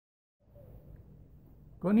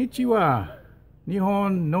こんにちは、日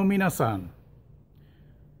本の皆さん。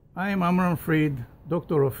I am Amram Fried,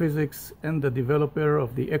 Doctor of Physics and the developer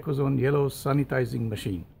of the EcoZone yellow sanitizing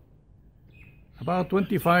machine. About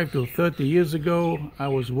 25 to 30 years ago, I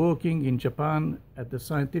was working in Japan at the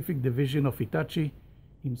scientific division of Hitachi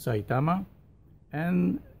in Saitama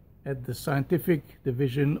and at the scientific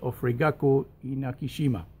division of Rigaku in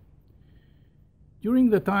Akishima.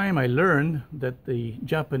 During the time, I learned that the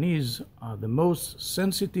Japanese are the most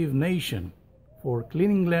sensitive nation for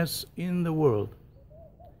cleanliness in the world.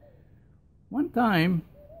 One time,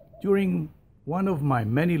 during one of my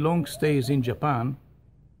many long stays in Japan,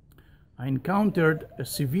 I encountered a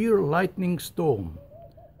severe lightning storm.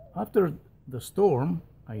 After the storm,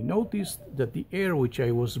 I noticed that the air which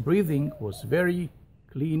I was breathing was very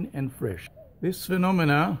clean and fresh. This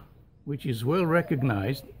phenomena, which is well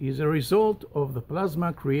recognized, is a result of the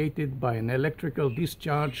plasma created by an electrical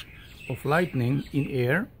discharge of lightning in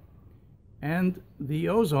air, and the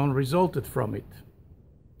ozone resulted from it.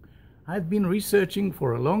 I've been researching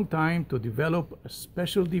for a long time to develop a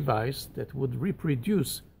special device that would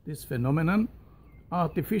reproduce this phenomenon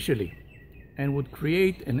artificially and would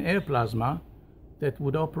create an air plasma that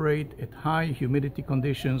would operate at high humidity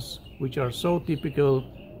conditions, which are so typical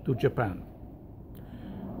to Japan.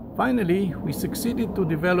 Finally, we succeeded to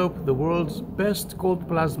develop the world's best cold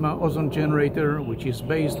plasma ozone generator, which is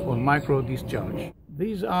based on micro discharge.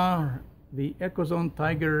 These are the EcoZone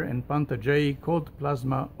Tiger and Panther-J cold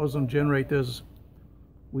plasma ozone generators,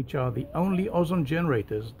 which are the only ozone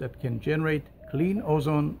generators that can generate clean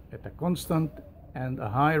ozone at a constant and a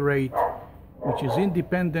high rate, which is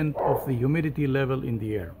independent of the humidity level in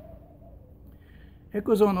the air.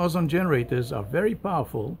 EcoZone ozone generators are very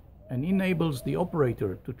powerful and enables the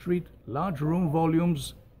operator to treat large room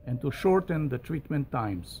volumes and to shorten the treatment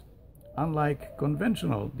times, unlike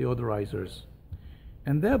conventional deodorizers,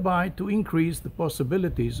 and thereby to increase the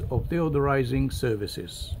possibilities of deodorizing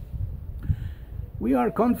services. We are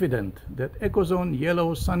confident that EcoZone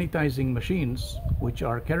yellow sanitizing machines, which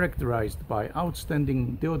are characterized by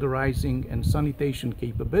outstanding deodorizing and sanitation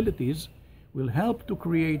capabilities, will help to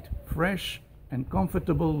create fresh and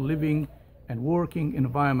comfortable living and working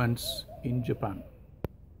environments in Japan.